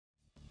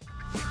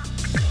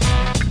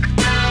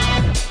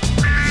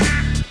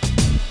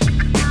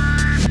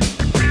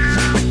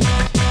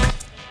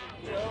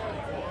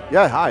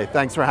Yeah, hi,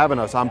 thanks for having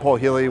us. I'm Paul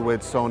Healy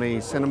with Sony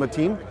Cinema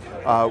team.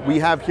 We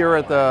have here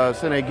at the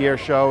Cine Gear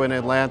show in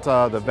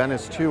Atlanta the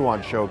Venice 2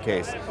 on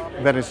showcase.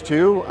 Venice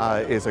 2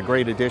 is a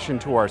great addition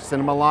to our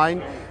cinema line.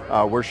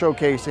 We're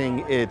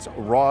showcasing its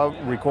raw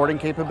recording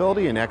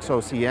capability in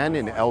XOCN,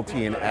 in LT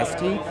and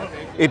ST.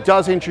 It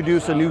does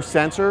introduce a new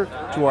sensor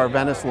to our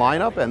Venice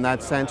lineup, and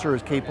that sensor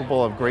is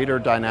capable of greater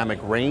dynamic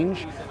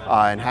range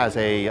and has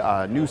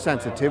a new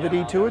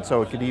sensitivity to it,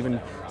 so it could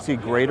even see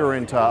greater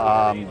into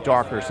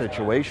darker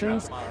situations.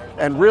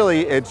 And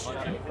really, it's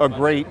a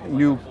great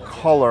new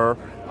color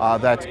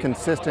that's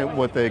consistent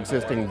with the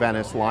existing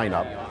Venice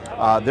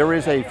lineup. There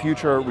is a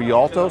future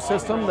Rialto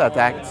system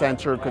that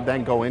sensor could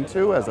then go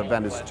into as a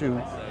Venice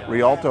 2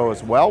 Rialto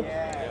as well.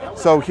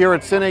 So here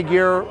at Cine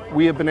Gear,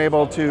 we have been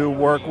able to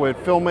work with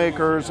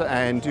filmmakers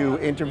and do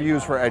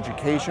interviews for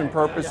education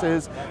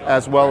purposes,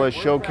 as well as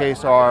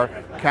showcase our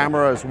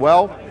camera as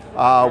well.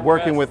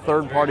 Working with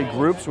third-party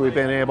groups, we've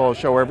been able to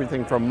show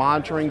everything from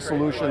monitoring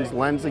solutions,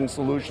 lensing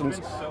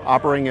solutions,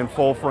 operating in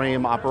full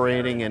frame,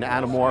 operating in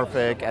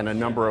anamorphic, and a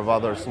number of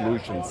other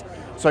solutions.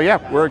 So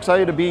yeah, we're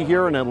excited to be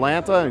here in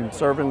Atlanta and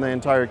serving the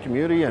entire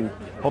community, and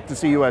hope to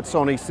see you at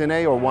Sony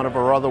Cine or one of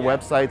our other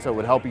websites that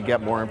would help you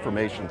get more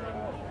information.